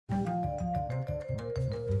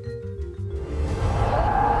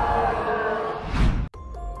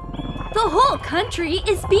The whole country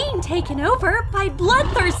is being taken over by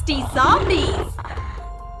bloodthirsty zombies.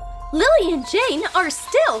 Lily and Jane are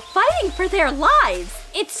still fighting for their lives.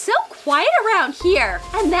 It's so quiet around here,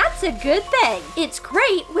 and that's a good thing. It's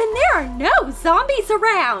great when there are no zombies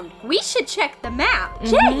around. We should check the map.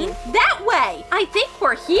 Jane, that way. I think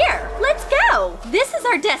we're here. Let's go. This is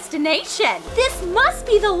our destination. This must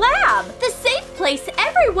be the lab, the safe place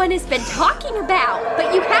everyone has been talking about.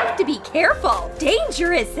 But you have to be careful.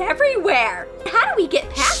 Danger is everywhere. How do we get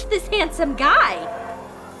past this handsome guy?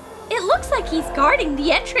 It looks like he's guarding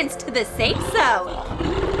the entrance to the safe zone.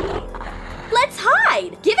 Let's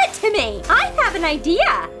hide! Give it to me! I have an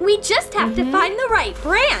idea! We just have to find the right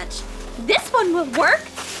branch. This one will work.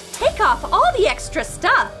 Take off all the extra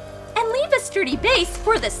stuff and leave a sturdy base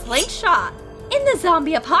for the slingshot. In the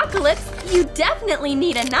zombie apocalypse, you definitely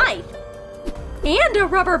need a knife. And a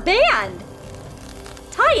rubber band.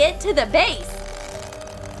 Tie it to the base.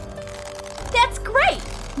 That's great!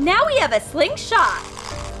 Now we have a slingshot.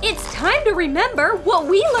 It's time to remember what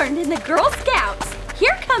we learned in the Girl Scouts.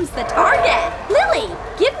 Here comes the target. Lily,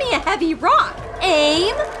 give me a heavy rock.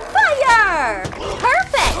 Aim, fire!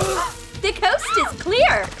 Perfect! The coast is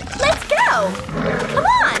clear. Let's go. Come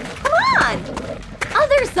on, come on.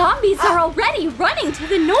 Other zombies are already running to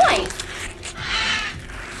the noise.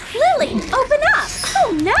 Lily, open up.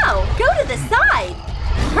 Oh no, go to the side.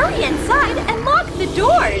 Hurry inside and lock the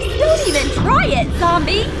doors. Don't even try it,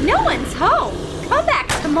 zombie. No one's home. Come back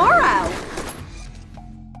tomorrow.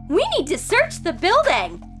 We need to search the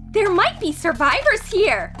building. There might be survivors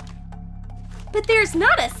here. But there's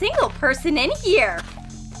not a single person in here.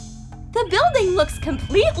 The building looks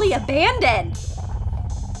completely abandoned.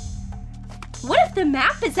 What if the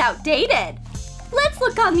map is outdated? Let's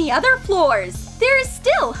look on the other floors. There is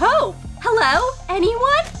still hope. Hello?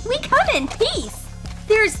 Anyone? We come in peace.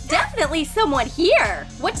 There's definitely someone here.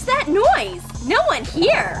 What's that noise? No one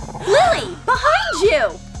here. Lily, behind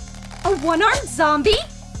you. A one-armed zombie?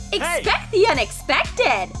 Expect the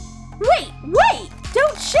unexpected. Wait,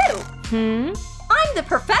 don't shoot. I'm the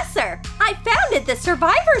professor. I founded the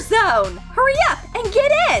survivor zone. Hurry up and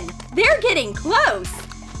get in. They're getting close.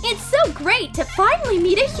 It's so great to finally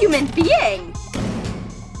meet a human being.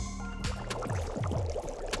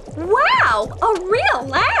 Wow, a real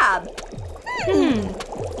lab.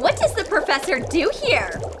 What does the professor do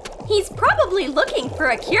here? He's probably looking for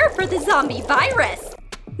a cure for the zombie virus.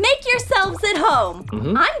 Make yourselves at home.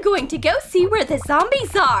 I'm going to go see where the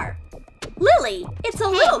zombies are. Lily, it's a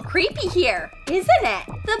little creepy here, isn't it?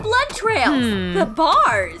 The blood trails, the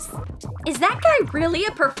bars. Is that guy really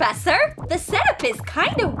a professor? The setup is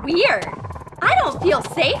kind of weird. I don't feel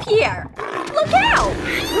safe here. Look out!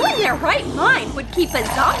 Who in their right mind would keep a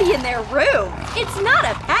zombie in their room? It's not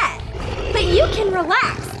a pet. But you can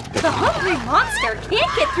relax. The hungry monster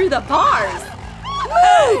can't get through the bars.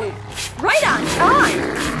 Move! Right on time.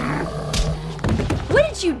 What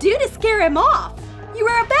did you do to scare him off? You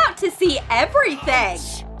were about to see everything.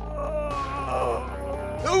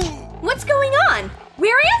 What's going on?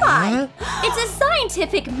 Where am I? It's a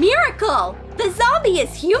scientific miracle. The zombie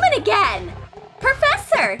is human again.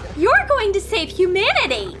 Professor, you're going to save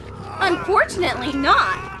humanity. Unfortunately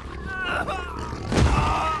not.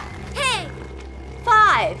 Hey!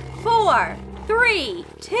 5, 4, 3,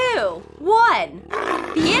 2, 1.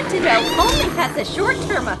 The antidote only has a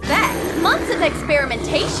short-term effect. Months of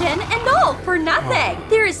experimentation and all for nothing.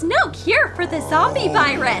 There is no cure for the zombie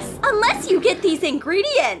virus unless you get these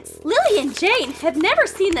ingredients. Lily and Jane have never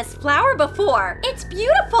seen this flower before. It's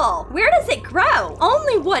beautiful. Where does it grow?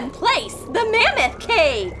 Only one place, the Mammoth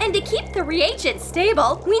Cave. And to keep the reagent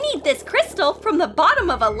stable, we need this crystal from the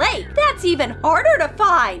bottom of a lake. That's even harder to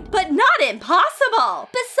find, but not impossible.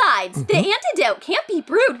 Besides, the antidote can't be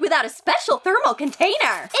brewed without a special thermal container.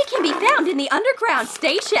 It can be found in the underground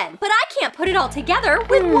station, but I can't put it all together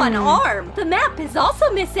with one arm. The map is also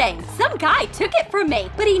missing. Some guy took it from me,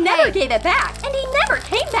 but he never gave it back, and he never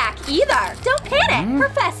came back either. Don't panic,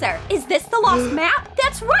 Professor. Is this the lost map?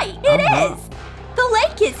 That's right, it is. The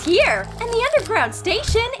lake is here, and the underground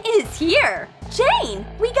station is here. Jane,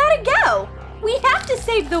 we gotta go. We have to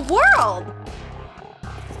save the world.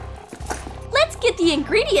 Let's get the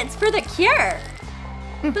ingredients for the cure.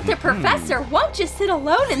 But the professor won't just sit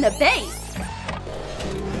alone in the base.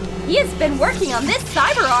 He has been working on this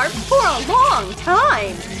cyber arm for a long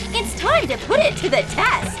time. It's time to put it to the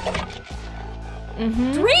test.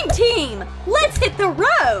 Dream Team, let's hit the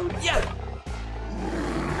road.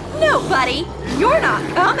 No, buddy, you're not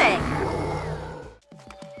coming.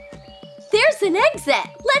 There's an exit.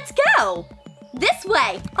 Let's go. This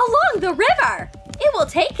way, along the river. It will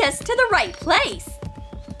take us to the right place.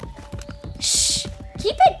 Shh!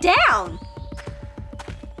 Keep it down.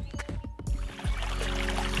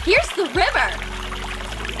 Here's the river.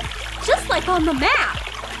 Just like on the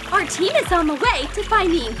map. Our team is on the way to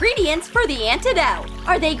find the ingredients for the antidote.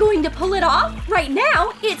 Are they going to pull it off? Right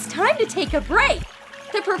now, it's time to take a break.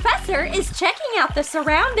 The professor is checking out the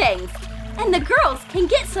surroundings. And the girls can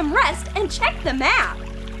get some rest and check the map.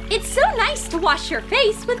 It's so nice to wash your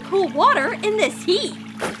face with cool water in this heat.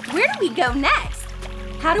 Where do we go next?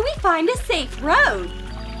 How do we find a safe road?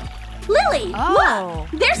 Lily, look!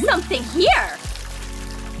 There's something here!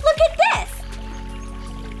 Look at this!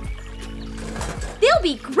 They'll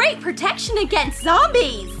be great protection against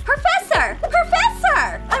zombies! Professor!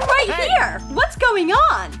 Professor! I'm right here! What's going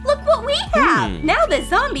on? Look what we have! Now the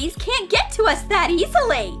zombies can't get to us that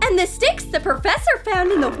easily! And the sticks the professor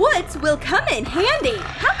found in the woods will come in handy!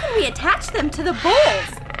 How can we attach them to the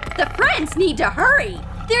bowls? The friends need to hurry!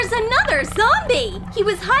 There's another zombie! He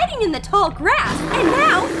was hiding in the tall grass, and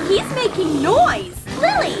now he's making noise!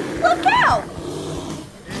 Lily, look out!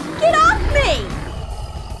 Get off me!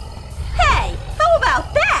 Hey, how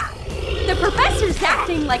about that? The professor's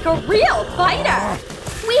acting like a real fighter!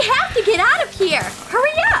 We have to get out of here!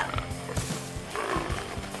 Hurry up!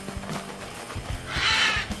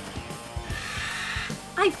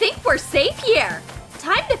 I think we're safe here!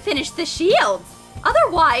 Time to finish the shields!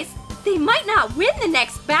 Otherwise, they might not win the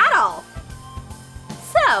next battle!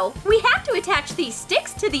 So, we have to attach these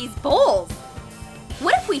sticks to these bowls!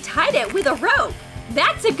 What if we tied it with a rope?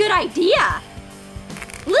 That's a good idea!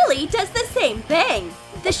 Lily does the same thing!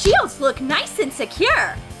 The shields look nice and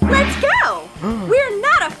secure! Let's go! We're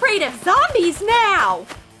not afraid of zombies now!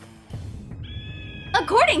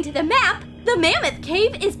 According to the map, the mammoth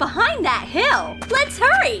cave is behind that hill! Let's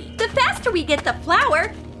hurry! The faster we get the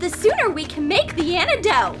flour, the sooner we can make the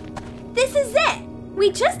antidote! This is it!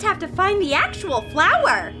 We just have to find the actual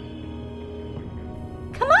flour!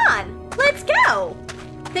 Come on! Let's go!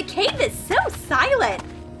 The cave is so silent!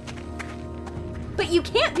 But you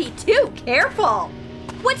can't be too careful!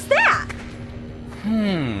 What's that?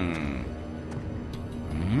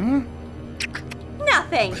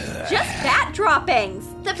 Nothing! Just fat droppings!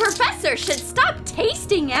 The professor should stop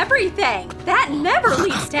tasting everything! That never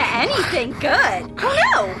leads to anything good! Oh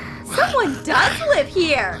no! Someone does live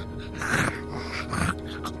here!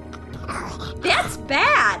 That's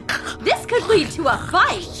bad! This could lead to a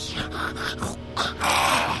fight!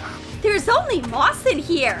 There's only moss in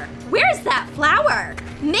here! Where's that flower?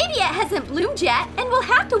 Maybe it hasn't bloomed yet and we'll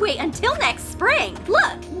have to wait until next spring.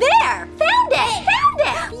 Look, there! Found it! Found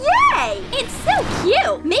it! Yay! It's so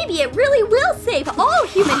cute! Maybe it really will save all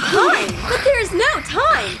humankind! But there's no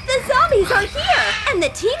time! The zombies are here! And the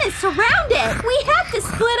team is surrounded! We have to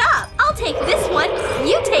split up! I'll take this one,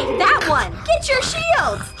 you take that one! Get your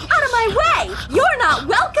shields! Out of my way! You're not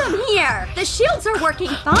welcome here! The shields are working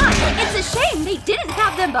fine! It's a shame they didn't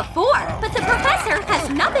have them before, but the professor has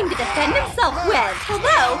nothing to defend himself with,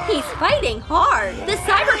 although he's fighting hard. The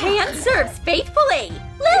cyber hand serves faithfully.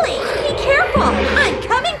 Lily, be careful! I'm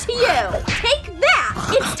coming to you! Take that!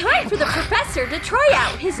 It's time for the professor to try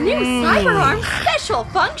out his new cyber arm special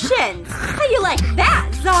functions! How you like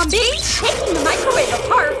that, zombie? Taking the microwave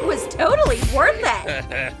apart was totally worth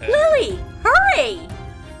it! Lily, hurry!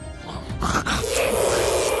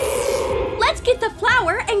 Let's get the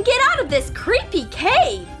flour and get out of this creepy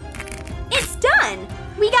cave! It's done!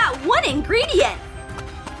 We got one ingredient!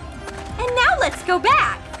 And now let's go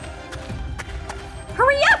back!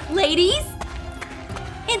 Hurry up, ladies!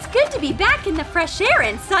 It's good to be back in the fresh air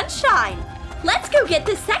and sunshine! Let's go get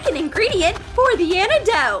the second ingredient for the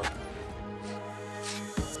antidote!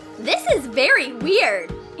 This is very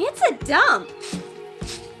weird! It's a dump!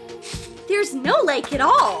 There's no lake at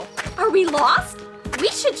all! Are we lost? We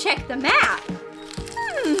should check the map!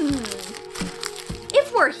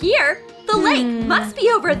 If we're here, the lake must be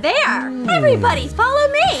over there! Everybody follow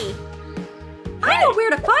me! I know where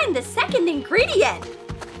to find the second ingredient!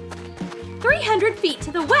 300 feet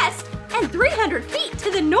to the west and 300 feet to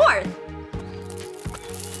the north!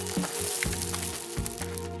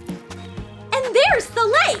 And there's the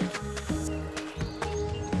lake!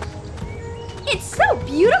 It's so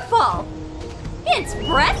beautiful! It's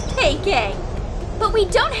breathtaking! But we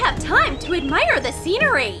don't have time to admire the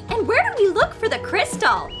scenery! And where do we look for the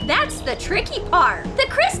crystal? That's the tricky part! The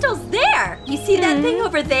crystal's there! You see that thing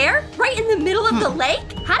over there? Right in the middle of the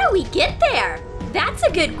lake? How do we get there? That's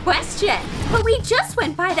a good question! But we just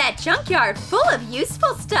went by that junkyard full of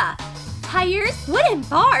useful stuff! Tires, wooden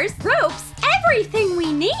bars, ropes, everything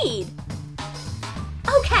we need!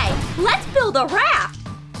 Okay, let's build a raft!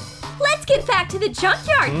 Let's get back to the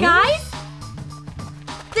junkyard, guys!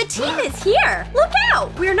 The team is here! Look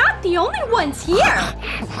out! We're not the only ones here!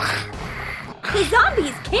 The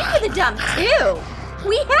zombies came to the dump too!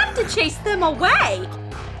 We have to chase them away!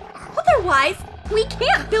 Otherwise, we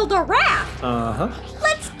can't build a raft!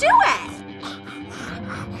 Let's do it!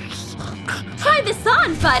 Try this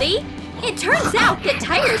on, buddy! It turns out that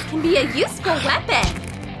tires can be a useful weapon!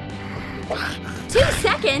 2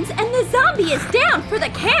 seconds and the zombie is down for the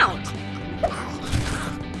count!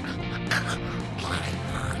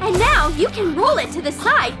 And now you can roll it to the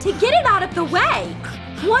side to get it out of the way!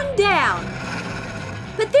 1 down!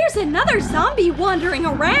 But there's another zombie wandering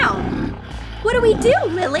around! What do we do,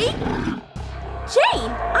 Lily?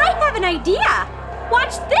 Jane, I have an idea!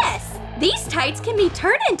 Watch this! These tights can be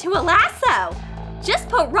turned into a lasso! Just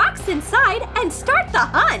put rocks inside and start the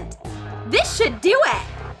hunt! This should do it!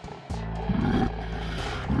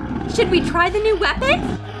 Should we try the new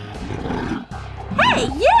weapon? Hey,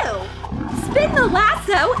 you! Spin the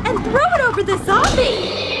lasso and throw it over the zombie!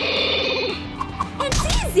 It's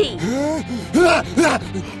easy!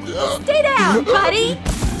 Stay down, buddy!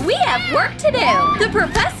 We have work to do! The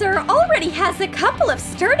professor already has a couple of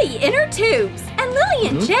sturdy inner tubes, and Lily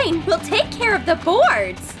and Jane will take care of the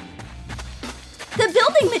boards. The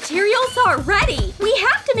building materials are ready! We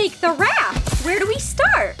have to make the raft! Where do we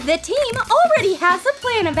start? The team already has a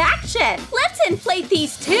plan of action! Let's inflate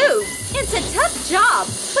these tubes! It's a tough job,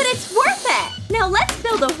 but it's worth it! Now let's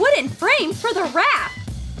build a wooden frame for the raft!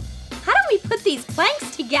 How do we put these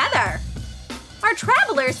planks together? Our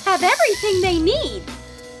travelers have everything they need!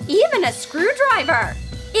 Even a screwdriver!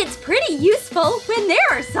 It's pretty useful when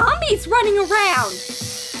there are zombies running around!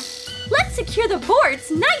 Let's secure the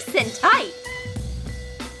boards nice and tight!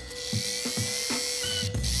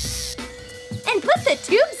 And put the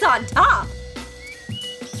tubes on top!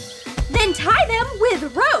 Then tie them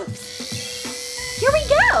with ropes! Here we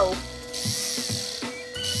go!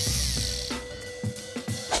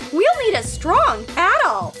 We'll need a strong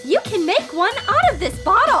paddle! You can make one out of this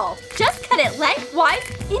bottle! Just cut it lengthwise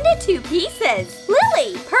into 2 pieces!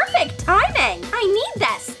 Lily, perfect timing! I need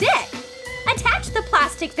that stick! Attach the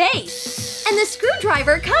plastic base! And the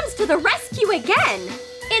screwdriver comes to the rescue again!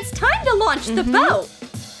 It's time to launch the boat!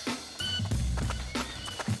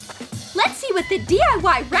 Let's see what the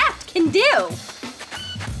DIY raft can do!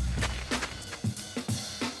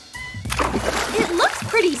 It looks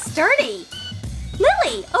pretty sturdy!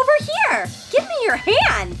 Lily, over here! Give me your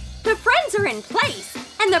hand! The friends are in place,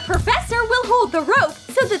 and the professor will hold the rope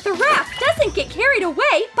so that the raft doesn't get carried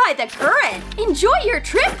away by the current. Enjoy your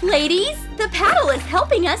trip, ladies! The paddle is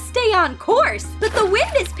helping us stay on course, but the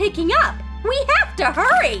wind is picking up. We have to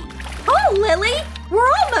hurry! Oh, Lily!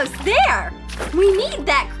 We're almost there! We need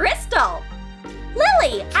that crystal!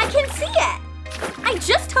 Lily, I can see it! I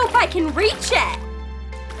just hope I can reach it!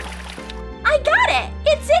 I got it!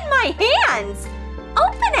 It's in my hands!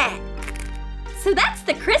 Open it! So that's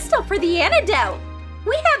the crystal for the antidote!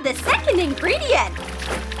 We have the second ingredient!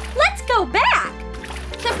 Let's go back!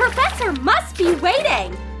 The professor must be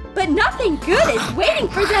waiting! But nothing good is waiting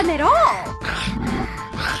for them at all!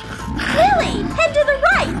 Lily, head to the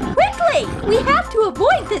right! Quickly! We have to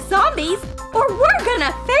avoid the zombies or we're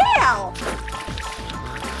gonna fail!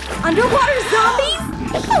 Underwater zombies?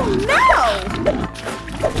 Oh no!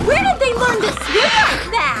 Where did they learn to swim like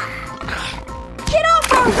that? Get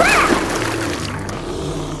off our raft!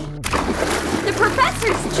 The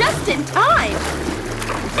professor's just in time!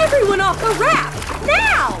 Everyone off the raft,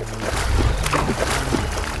 now!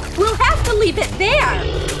 We'll have to leave it there!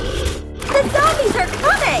 The zombies are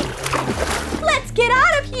coming! Let's get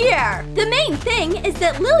out of here! The main thing is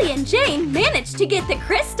that Lily and Jane managed to get the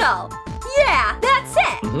crystal. Yeah, that's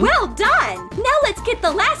it! Well done! Now let's get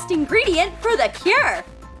the last ingredient for the cure!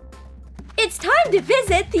 It's time to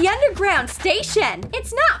visit the underground station!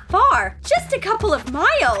 It's not far, just a couple of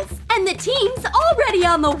miles! And the team's already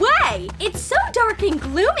on the way! It's so dark and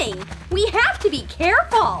gloomy! We have to be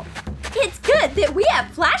careful! It's good that we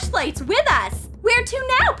have flashlights with us! Where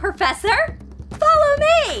to now, Professor? Follow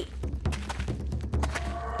me!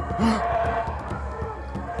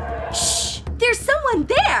 Shh! There's someone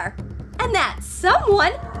there! And that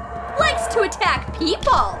someone likes to attack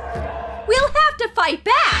people! We'll have to fight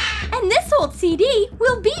back! And this old CD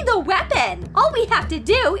will be the weapon! All we have to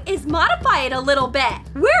do is modify it a little bit!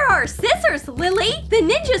 Where are our scissors, Lily? The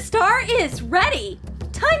ninja star is ready!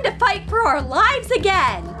 Time to fight for our lives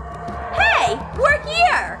again! Hey! We're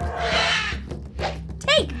here!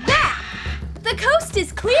 Take that! The coast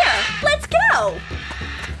is clear! Let's go!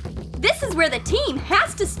 This is where the team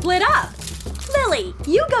has to split up! Lily,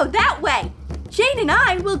 you go that way! Jane and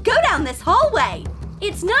I will go down this hallway!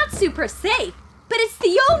 It's not super safe, but it's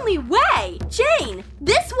the only way. Jane,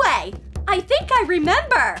 this way. I think I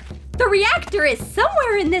remember. The reactor is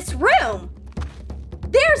somewhere in this room.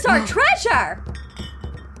 There's our treasure.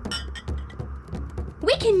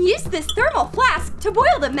 We can use this thermal flask to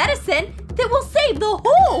boil the medicine that will save the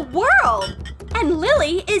whole world. And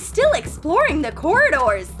Lily is still exploring the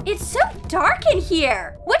corridors. It's so dark in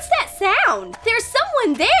here. What's that sound? There's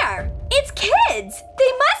someone there. It's kids.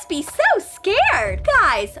 They must be so scared.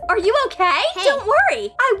 Guys, are you okay? Hey. Don't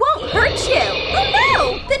worry. I won't hurt you. Oh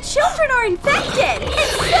no! The children are infected. And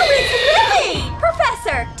so is Lily.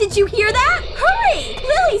 Professor, did you hear that? Hurry!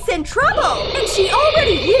 Lily's in trouble. And she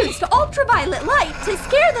already used ultraviolet light to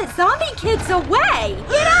scare the zombie kids away.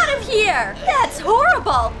 Get out of here. That's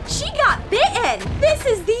horrible. She got bitten. This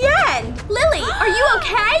is the end. Lily, are you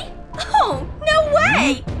okay? Oh, no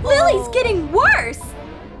way. Lily's getting worse.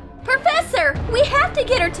 Professor, we have to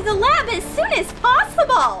get her to the lab as soon as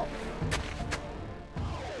possible!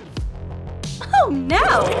 Oh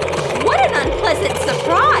no! What an unpleasant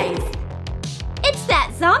surprise! It's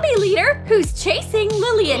that zombie leader who's chasing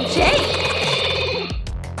Lily and Jane!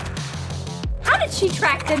 How did she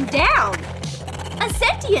track them down? A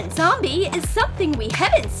sentient zombie is something we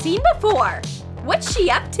haven't seen before! What's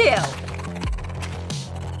she up to?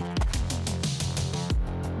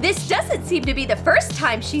 This doesn't seem to be the first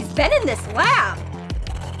time she's been in this lab.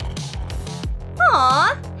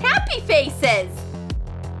 Aw, happy faces!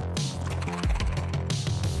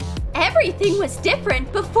 Everything was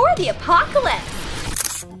different before the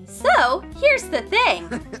apocalypse. So, here's the thing.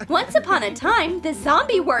 Once upon a time, the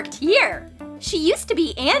zombie worked here. She used to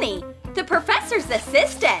be Annie, the professor's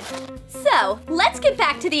assistant. So, let's get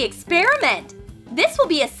back to the experiment. This will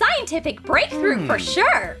be a scientific breakthrough for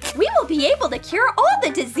sure. We will be able to cure all the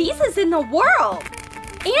diseases in the world.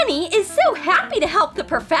 Annie is so happy to help the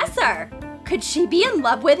professor. Could she be in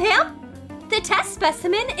love with him? The test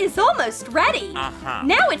specimen is almost ready.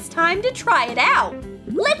 Now it's time to try it out.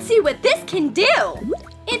 Let's see what this can do.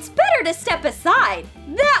 It's better to step aside.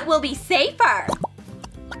 That will be safer.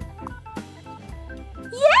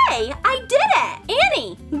 Yay! I did it!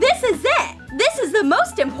 Annie, this is it! This is the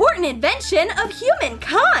most important invention of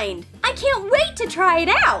humankind! I can't wait to try it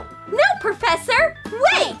out! No, Professor!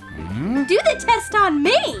 Wait! Do the test on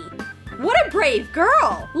me! What a brave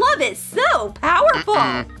girl! Love is so powerful!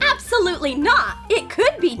 Absolutely not! It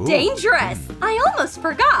could be dangerous! I almost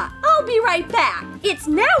forgot! I'll be right back! It's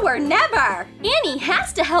now or never! Annie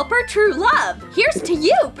has to help her true love! Here's to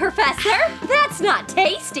you, Professor! That's not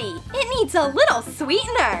tasty! It needs a little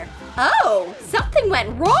sweetener! Oh, something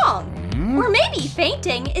went wrong! Or maybe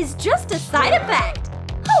fainting is just a side effect!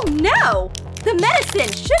 Oh no! The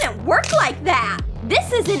medicine shouldn't work like that!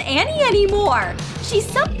 This isn't Annie anymore! She's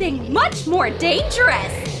something much more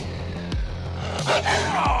dangerous!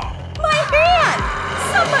 My hand!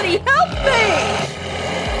 Somebody help me!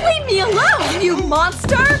 Leave me alone, you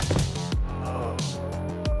monster!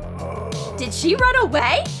 Did she run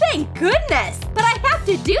away? Thank goodness! But I have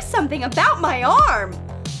to do something about my arm!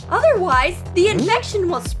 Otherwise, the infection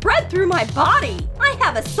will spread through my body! I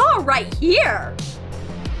have a saw right here!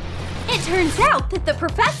 It turns out that the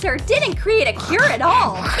professor didn't create a cure at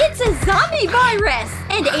all. It's a zombie virus!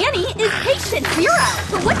 And Annie is patient zero.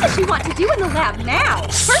 But what does she want to do in the lab now?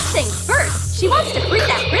 First things first, she wants to free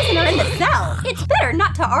that prisoner in the cell. It's better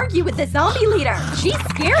not to argue with the zombie leader. She's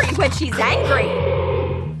scary when she's angry.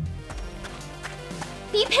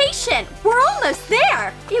 Be patient! We're almost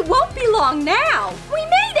there! It won't be long now! We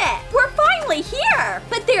made it! We're finally here!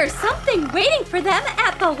 But there's something waiting for them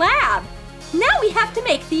at the lab. Now we have to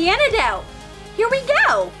make the antidote. Here we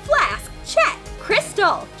go. Flask, check.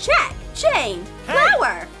 Crystal, check. Jane,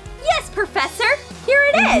 flower. Yes, Professor.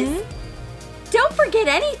 Here it is. Don't forget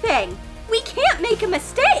anything. We can't make a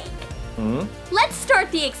mistake. Let's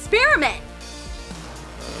start the experiment.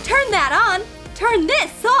 Turn that on. Turn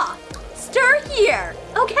this off. Stir here.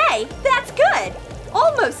 Okay, that's good.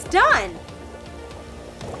 Almost done.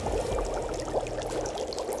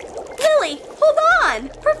 Lily, hold on!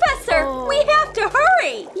 Professor, we have to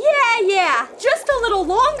hurry! Yeah, just a little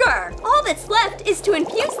longer. All that's left is to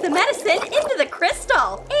infuse the medicine into the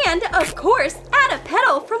crystal. And, of course, add a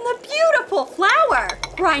petal from the beautiful flower.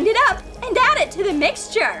 Grind it up and add it to the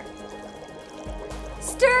mixture.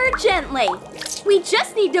 Stir gently. We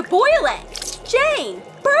just need to boil it. Jane,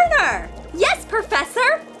 burn her! Yes,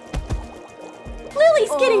 Professor!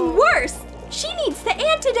 Lily's getting worse. She needs the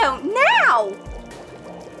antidote now!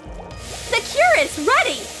 The cure is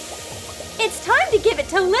ready! It's time to give it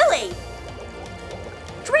to Lily!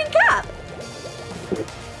 Drink up!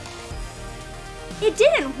 It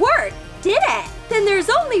didn't work, did it? Then there's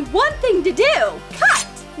only one thing to do. Cut!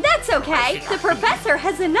 That's okay. The professor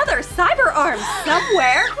has another cyber arm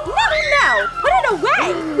somewhere. No! Put it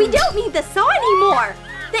away! We don't need the saw anymore.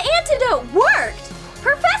 The antidote worked!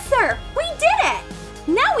 Professor, we did it!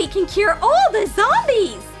 Now we can cure all the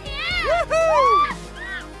zombies! Woohoo!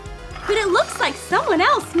 But it looks like someone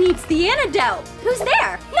else needs the antidote. Who's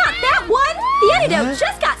there? Not that one! The antidote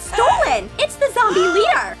just got stolen! It's the zombie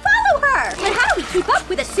leader! Follow her! But how do we keep up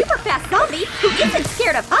with a super fast zombie who isn't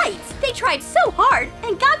scared of heights? They tried so hard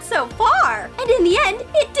and got so far! And in the end,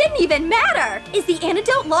 it didn't even matter! Is the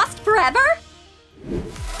antidote lost forever?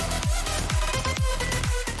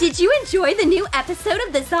 Did you enjoy the new episode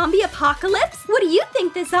of the Zombie Apocalypse? What do you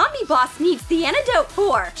think the zombie boss needs the antidote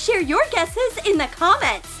for? Share your guesses in the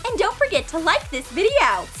comments. And don't forget to like this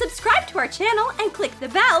video, subscribe to our channel, and click the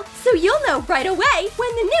bell so you'll know right away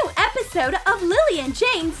when the new episode of Lily and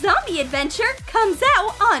Jane's Zombie Adventure comes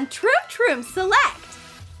out on Troom Select.